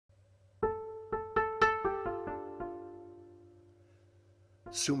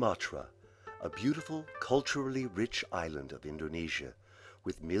Sumatra, a beautiful, culturally rich island of Indonesia,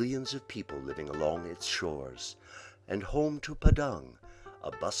 with millions of people living along its shores, and home to Padang,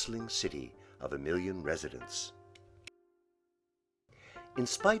 a bustling city of 1 million residents. In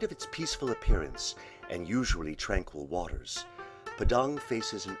spite of its peaceful appearance and usually tranquil waters, Padang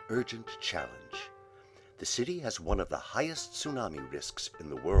faces an urgent challenge. The city has one of the highest tsunami risks in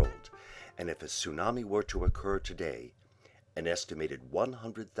the world, and if a tsunami were to occur today, an estimated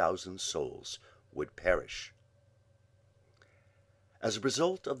 100,000 souls would perish. As a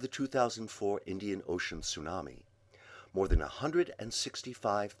result of the 2004 Indian Ocean tsunami, more than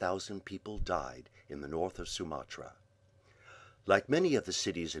 165,000 people died in the north of Sumatra. Like many of the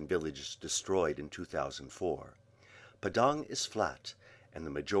cities and villages destroyed in 2004, Padang is flat, and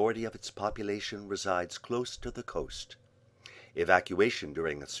the majority of its population resides close to the coast. Evacuation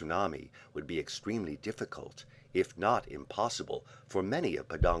during a tsunami would be extremely difficult, if not impossible, for many of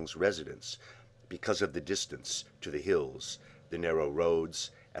Padang's residents because of the distance to the hills, the narrow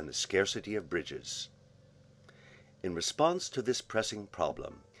roads, and the scarcity of bridges. In response to this pressing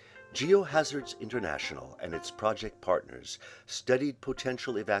problem, GeoHazards International and its project partners studied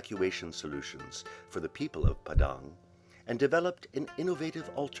potential evacuation solutions for the people of Padang and developed an innovative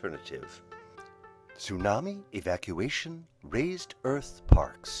alternative: Tsunami Evacuation Raised Earth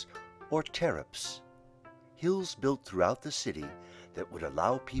Parks, or TEREPs, hills built throughout the city that would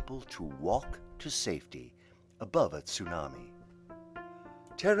allow people to walk to safety above a tsunami.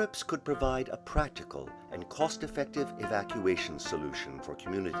 TEREPs could provide a practical and cost-effective evacuation solution for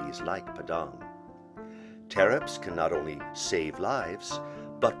communities like Padang. TEREPs can not only save lives,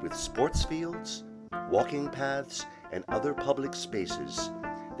 but with sports fields, walking paths, and other public spaces,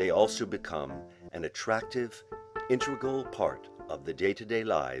 they also become an attractive, integral part of the day-to-day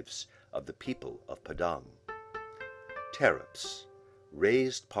lives of the people of Padang. TEREPs,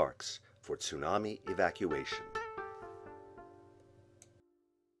 raised parks for tsunami evacuation.